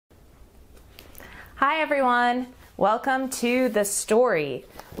Hi everyone, welcome to the story.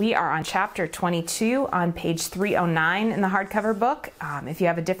 We are on chapter 22 on page 309 in the hardcover book. If you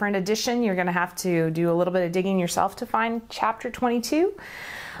have a different edition, you're going to have to do a little bit of digging yourself to find chapter 22.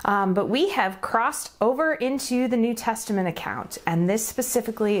 But we have crossed over into the New Testament account, and this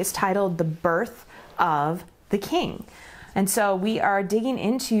specifically is titled The Birth of the King. And so we are digging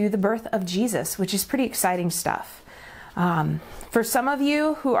into the birth of Jesus, which is pretty exciting stuff. For some of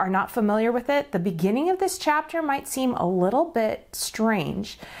you who are not familiar with it, the beginning of this chapter might seem a little bit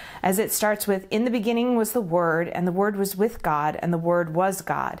strange, as it starts with, "In the beginning was the Word, and the Word was with God, and the Word was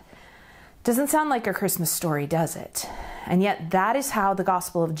God." Doesn't sound like a Christmas story, does it? And yet that is how the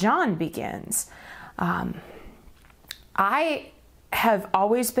Gospel of John begins. I have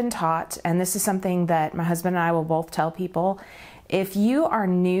always been taught, and this is something that my husband and I will both tell people, if you are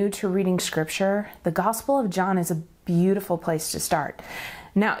new to reading Scripture, the Gospel of John is a beautiful place to start.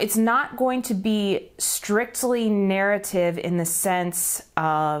 Now, it's not going to be strictly narrative in the sense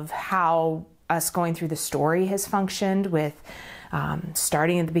of how us going through the story has functioned with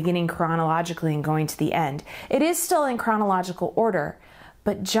starting at the beginning chronologically and going to the end. It is still in chronological order,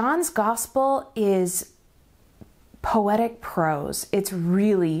 but John's Gospel is poetic prose. It's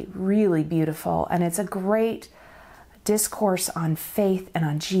really, really beautiful, and it's a great discourse on faith and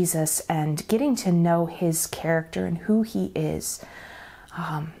on Jesus and getting to know his character and who he is.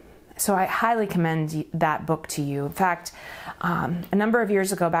 So I highly commend that book to you. In fact, a number of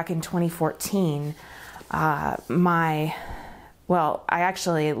years ago, back in 2014, I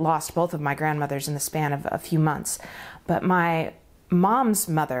actually lost both of my grandmothers in the span of a few months, but my mom's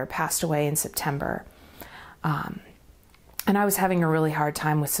mother passed away in September. And I was having a really hard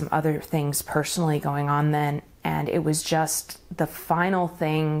time with some other things personally going on then. And it was just the final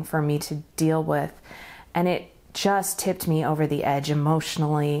thing for me to deal with. And it just tipped me over the edge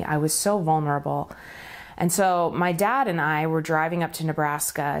emotionally. I was so vulnerable. And so my dad and I were driving up to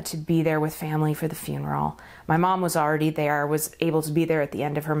Nebraska to be there with family for the funeral. My mom was already there, was able to be there at the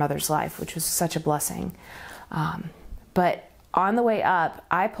end of her mother's life, which was such a blessing. But on the way up,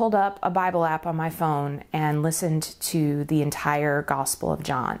 I pulled up a Bible app on my phone and listened to the entire Gospel of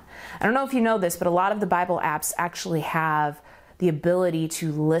John. I don't know if you know this, but a lot of the Bible apps actually have the ability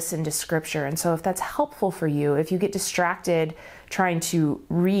to listen to Scripture. And so if that's helpful for you, if you get distracted trying to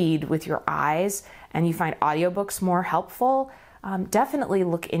read with your eyes and you find audiobooks more helpful, definitely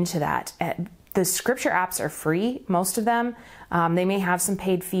look into that. The Scripture apps are free, most of them. They may have some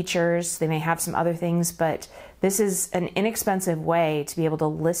paid features, they may have some other things, but this is an inexpensive way to be able to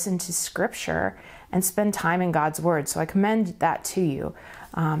listen to Scripture and spend time in God's Word. So I commend that to you.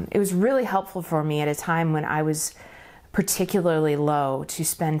 It was really helpful for me at a time when I was particularly low to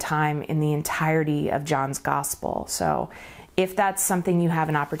spend time in the entirety of John's Gospel. So if that's something you have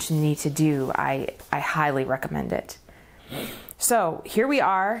an opportunity to do, I highly recommend it. So here we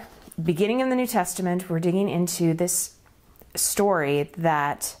are, beginning in the New Testament. We're digging into this story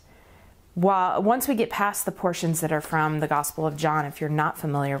that once we get past the portions that are from the Gospel of John, if you're not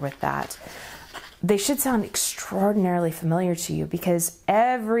familiar with that, they should sound extraordinarily familiar to you because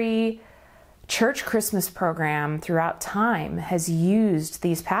every church Christmas program throughout time has used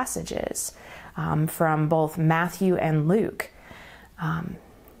these passages from both Matthew and Luke.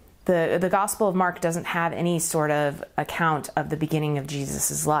 The Gospel of Mark doesn't have any sort of account of the beginning of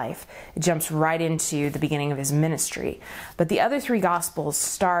Jesus's life. It jumps right into the beginning of his ministry. But the other three Gospels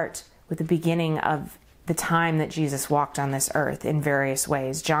start with the beginning of the time that Jesus walked on this earth in various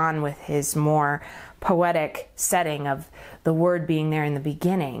ways. John with his more poetic setting of the Word being there in the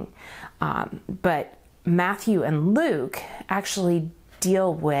beginning. But Matthew and Luke actually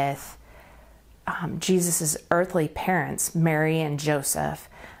deal with Jesus's earthly parents, Mary and Joseph,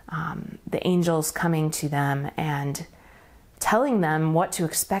 the angels coming to them and telling them what to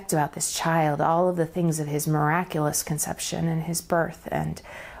expect about this child, all of the things of his miraculous conception and his birth, and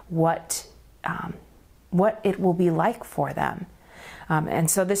what it will be like for them. And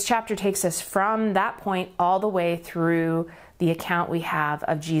so this chapter takes us from that point all the way through the account we have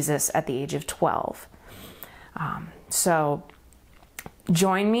of Jesus at the age of 12. So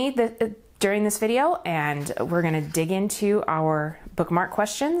join me during this video, and we're going to dig into our bookmark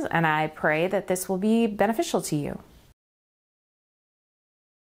questions, and I pray that this will be beneficial to you.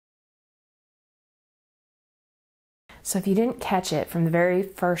 So if you didn't catch it from the very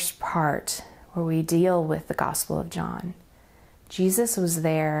first part where we deal with the Gospel of John, Jesus was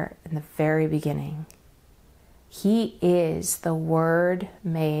there in the very beginning. He is the Word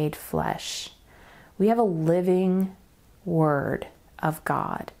made flesh. We have a living Word of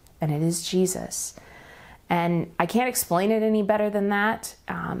God, and it is Jesus. And I can't explain it any better than that.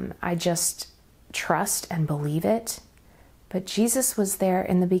 I just trust and believe it. But Jesus was there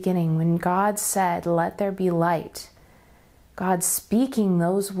in the beginning when God said, "Let there be light." God speaking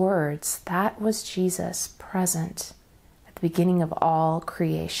those words, that was Jesus present at the beginning of all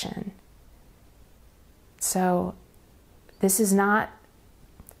creation. So this is not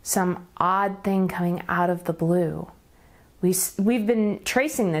some odd thing coming out of the blue. We've been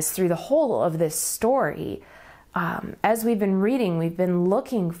tracing this through the whole of this story. As we've been reading, we've been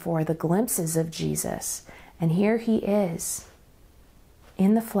looking for the glimpses of Jesus. And here he is,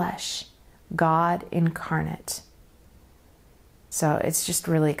 in the flesh, God incarnate. So it's just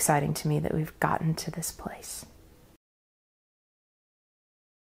really exciting to me that we've gotten to this place.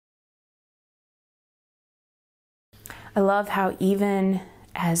 I love how even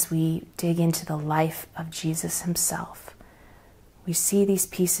as we dig into the life of Jesus himself, we see these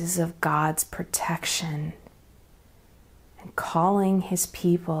pieces of God's protection and calling his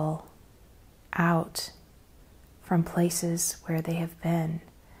people out from places where they have been.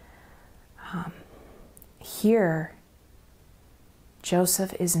 Here,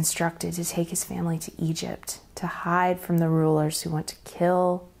 Joseph is instructed to take his family to Egypt, to hide from the rulers who want to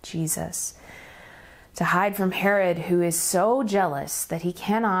kill Jesus, to hide from Herod, who is so jealous that he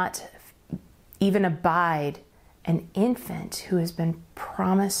cannot even abide an infant who has been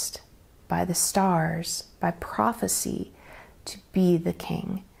promised by the stars, by prophecy, to be the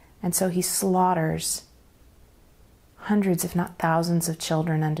king. And so he slaughters hundreds, if not thousands, of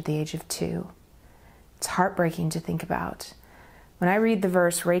children under the age of 2. It's heartbreaking to think about. When I read the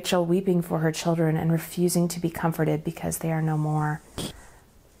verse, Rachel weeping for her children and refusing to be comforted because they are no more,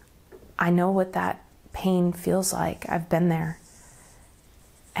 I know what that pain feels like. I've been there.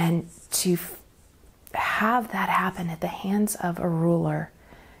 And to have that happen at the hands of a ruler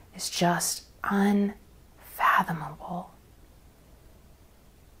is just unfathomable.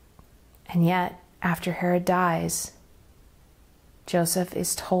 And yet, after Herod dies, Joseph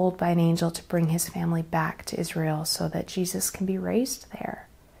is told by an angel to bring his family back to Israel so that Jesus can be raised there.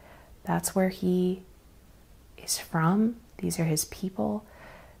 That's where he is from. These are his people.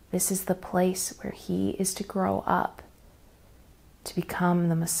 This is the place where he is to grow up to become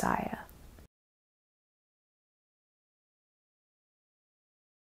the Messiah.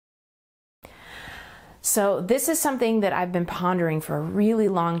 So this is something that I've been pondering for a really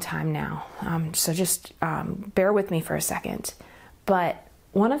long time now. So just bear with me for a second. But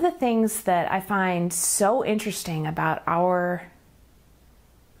one of the things that I find so interesting about our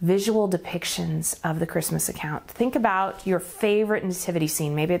visual depictions of the Christmas account, think about your favorite nativity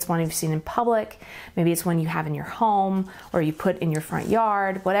scene. Maybe it's one you've seen in public, maybe it's one you have in your home, or you put in your front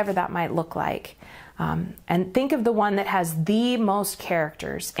yard, whatever that might look like. And think of the one that has the most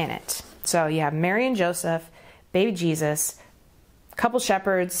characters in it. So you have Mary and Joseph, baby Jesus, a couple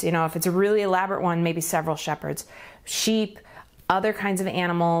shepherds, if it's a really elaborate one, maybe several shepherds, sheep, other kinds of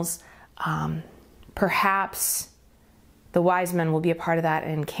animals, perhaps the wise men will be a part of that,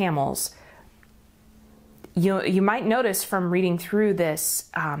 and camels. You might notice from reading through this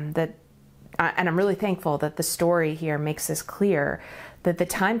and I'm really thankful that the story here makes this clear, that the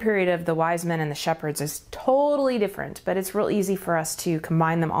time period of the wise men and the shepherds is totally different, but it's real easy for us to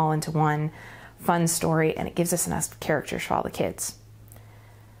combine them all into one fun story, and it gives us enough characters for all the kids.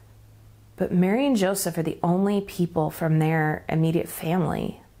 But Mary and Joseph are the only people from their immediate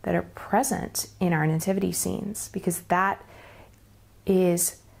family that are present in our nativity scenes, because that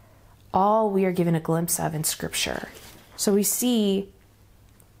is all we are given a glimpse of in Scripture. So we see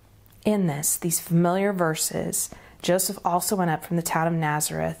in these familiar verses, Joseph also went up from the town of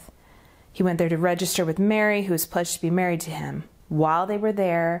Nazareth. He went there to register with Mary, who was pledged to be married to him. While they were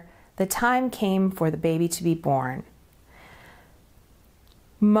there, the time came for the baby to be born.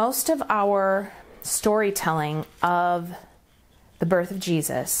 Most of our storytelling of the birth of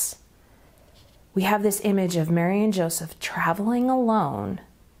Jesus, we have this image of Mary and Joseph traveling alone,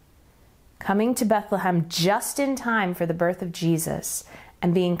 coming to Bethlehem just in time for the birth of Jesus,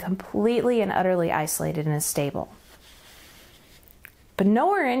 and being completely and utterly isolated in a stable. But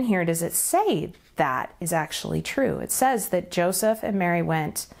nowhere in here does it say that is actually true. It says that Joseph and Mary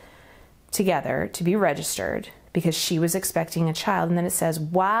went together to be registered because she was expecting a child. And then it says,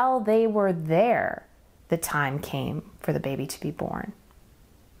 while they were there, the time came for the baby to be born.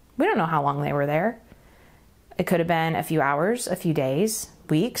 We don't know how long they were there. It could have been a few hours, a few days,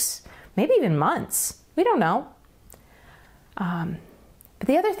 weeks, maybe even months. We don't know. But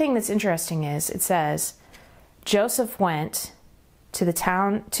the other thing that's interesting is it says, Joseph went to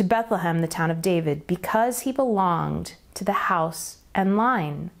Bethlehem, the town of David, because he belonged to the house and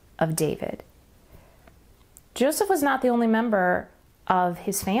line of David. Joseph was not the only member of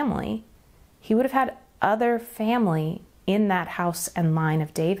his family he would have had other family in that house and line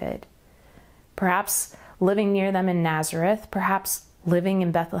of David. Perhaps living near them in Nazareth, perhaps living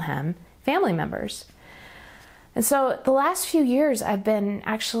in Bethlehem, family members. And so the last few years I've been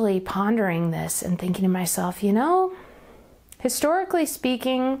actually pondering this and thinking to myself, historically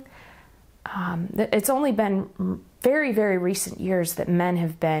speaking, it's only been very, very recent years that men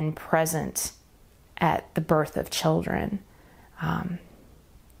have been present at the birth of children.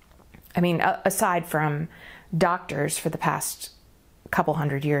 Aside from doctors for the past couple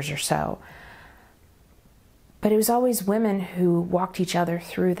hundred years or so. But it was always women who walked each other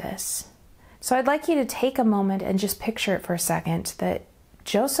through this. So I'd like you to take a moment and just picture it for a second that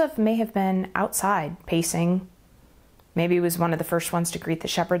Joseph may have been outside pacing. Maybe he was one of the first ones to greet the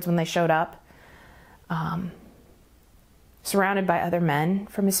shepherds when they showed up. Surrounded by other men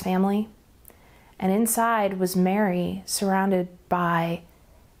from his family. And inside was Mary, surrounded by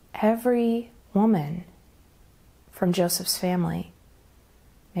every woman from Joseph's family.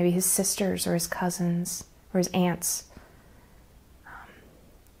 Maybe his sisters or his cousins or his aunts,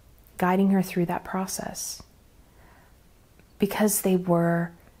 guiding her through that process. Because they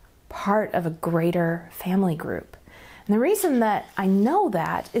were part of a greater family group. And the reason that I know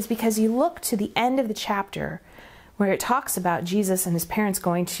that is because you look to the end of the chapter where it talks about Jesus and his parents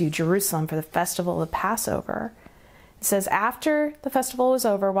going to Jerusalem for the festival of the Passover. It says, after the festival was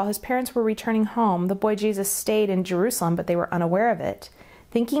over, while his parents were returning home, the boy Jesus stayed in Jerusalem, but they were unaware of it.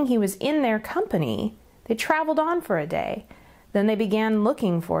 Thinking he was in their company, they traveled on for a day. Then they began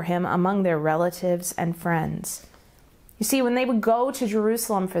looking for him among their relatives and friends. You see, when they would go to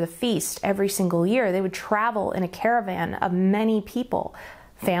Jerusalem for the feast every single year, they would travel in a caravan of many people,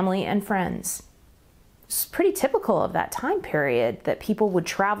 family and friends. It's pretty typical of that time period that people would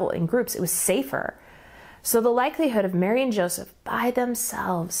travel in groups. It was safer. So the likelihood of Mary and Joseph by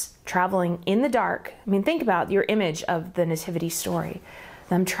themselves traveling in the dark, think about your image of the nativity story,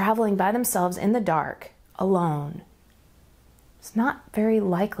 them traveling by themselves in the dark, alone. It's not very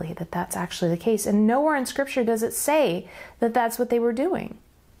likely that that's actually the case. And nowhere in Scripture does it say that that's what they were doing.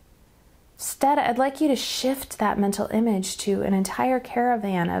 Instead, I'd like you to shift that mental image to an entire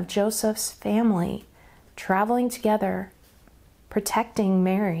caravan of Joseph's family traveling together, protecting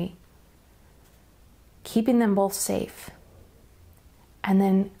Mary, keeping them both safe, and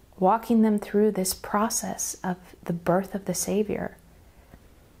then walking them through this process of the birth of the Savior.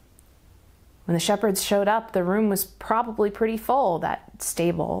 When the shepherds showed up, the room was probably pretty full, that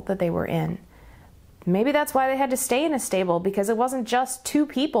stable that they were in. Maybe that's why they had to stay in a stable, because it wasn't just two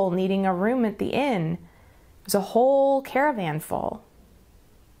people needing a room at the inn. It was a whole caravan full.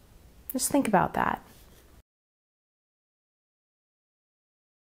 Just think about that.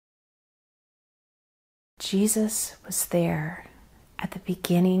 Jesus was there at the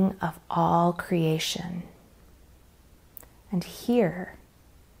beginning of all creation. And here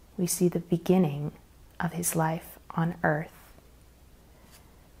we see the beginning of his life on earth.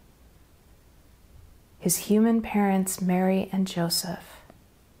 His human parents, Mary and Joseph,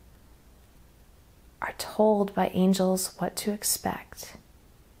 are told by angels what to expect.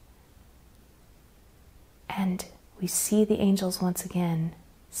 And we see the angels once again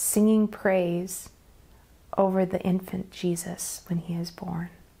singing praise over the infant Jesus when he is born.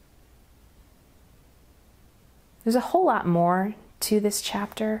 There's a whole lot more to this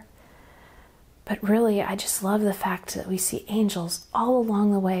chapter, but really I just love the fact that we see angels all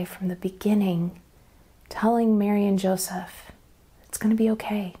along the way from the beginning telling Mary and Joseph, it's going to be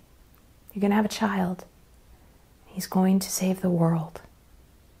okay. You're going to have a child. He's going to save the world.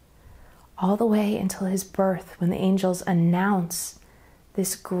 All the way until his birth, when the angels announce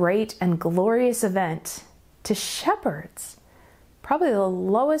this great and glorious event to shepherds, probably the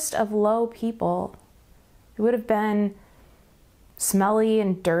lowest of low people. It would have been smelly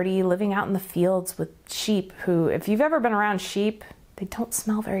and dirty, living out in the fields with sheep who, if you've ever been around sheep, they don't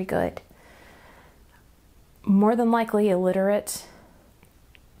smell very good. More than likely illiterate.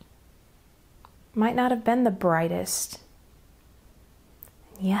 Might not have been the brightest.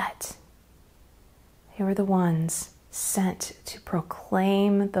 And yet, they were the ones sent to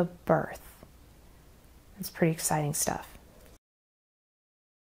proclaim the birth. It's pretty exciting stuff.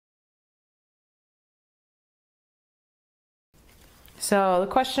 So the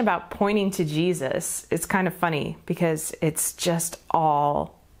question about pointing to Jesus is kind of funny because it's just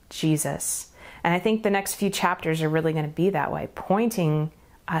all Jesus. And I think the next few chapters are really going to be that way, pointing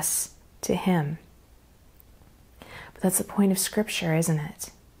us to him. But that's the point of Scripture, isn't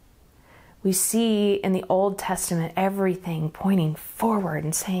it? We see in the Old Testament everything pointing forward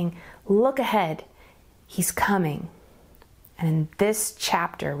and saying, look ahead. He's coming. And in this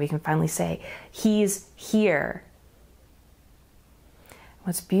chapter, we can finally say, he's here.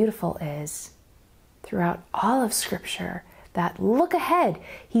 What's beautiful is, throughout all of Scripture, that look ahead,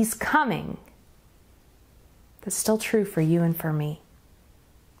 he's coming. That's still true for you and for me,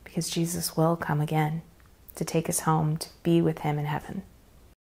 because Jesus will come again to take us home, to be with him in heaven.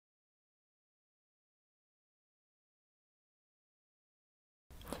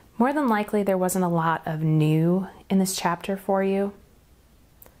 More than likely, there wasn't a lot of new in this chapter for you.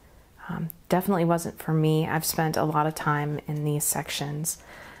 Definitely wasn't for me. I've spent a lot of time in these sections.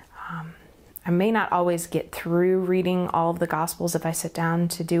 I may not always get through reading all of the Gospels if I sit down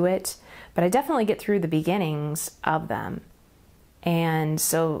to do it, but I definitely get through the beginnings of them. And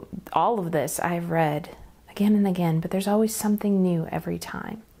so all of this I've read again and again, but there's always something new every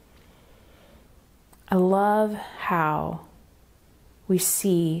time. I love how we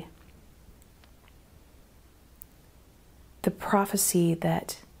see the prophecy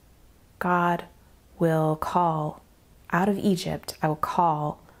that God will call out of Egypt, I will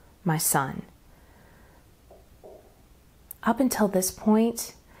call my son. Up until this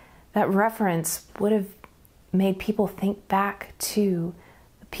point, that reference would have made people think back to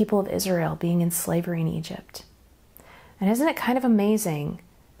the people of Israel being in slavery in Egypt. And isn't it kind of amazing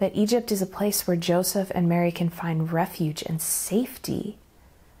that Egypt is a place where Joseph and Mary can find refuge and safety,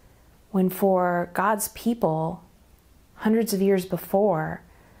 when for God's people, hundreds of years before,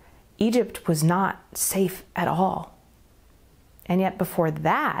 Egypt was not safe at all. And yet before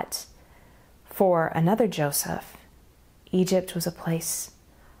that, for another Joseph, Egypt was a place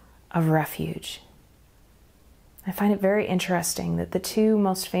of refuge. I find it very interesting that the two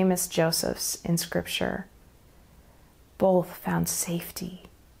most famous Josephs in Scripture both found safety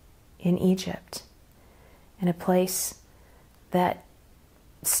in Egypt, in a place that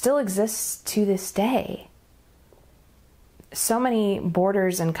still exists to this day. So many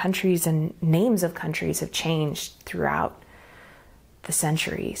borders and countries and names of countries have changed throughout the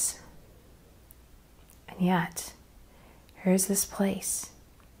centuries. And yet, here's this place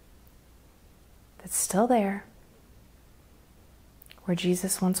that's still there, where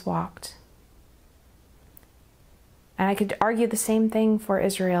Jesus once walked. And I could argue the same thing for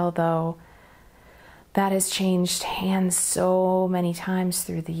Israel, though that has changed hands so many times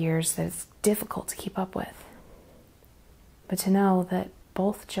through the years that it's difficult to keep up with. But to know that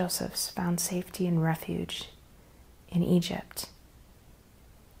both Josephs found safety and refuge in Egypt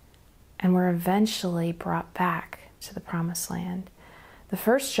and were eventually brought back to the Promised Land. The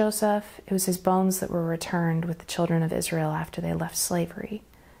first Joseph, it was his bones that were returned with the children of Israel after they left slavery,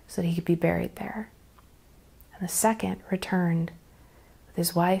 so that he could be buried there. And the second returned with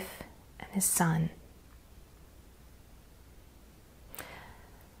his wife and his son.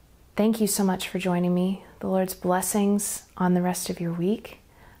 Thank you so much for joining me. The Lord's blessings on the rest of your week.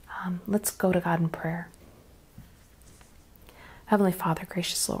 Let's go to God in prayer. Heavenly Father,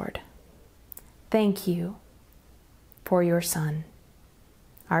 gracious Lord, thank you for your Son,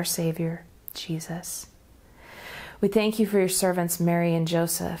 our Savior, Jesus. We thank you for your servants, Mary and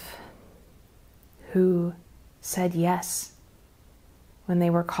Joseph, who said yes when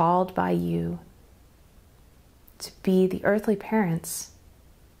they were called by you to be the earthly parents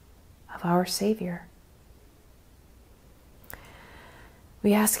of our Savior.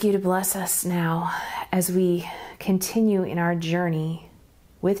 We ask you to bless us now as we continue in our journey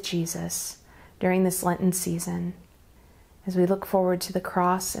with Jesus during this Lenten season, as we look forward to the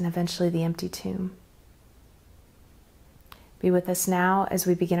cross and eventually the empty tomb. Be with us now as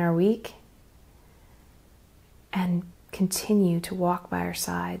we begin our week, and continue to walk by our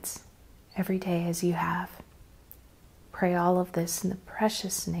sides every day as you have. Pray all of this in the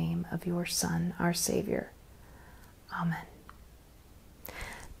precious name of your Son, our Savior. Amen.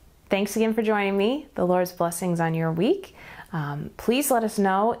 Thanks again for joining me. The Lord's blessings on your week. Please let us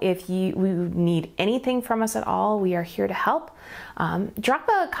know if you need anything from us at all. We are here to help. Drop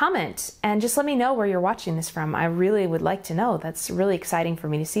a comment and just let me know where you're watching this from. I really would like to know. That's really exciting for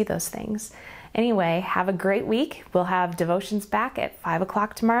me to see those things. Anyway, have a great week. We'll have devotions back at 5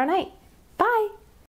 o'clock tomorrow night. Bye.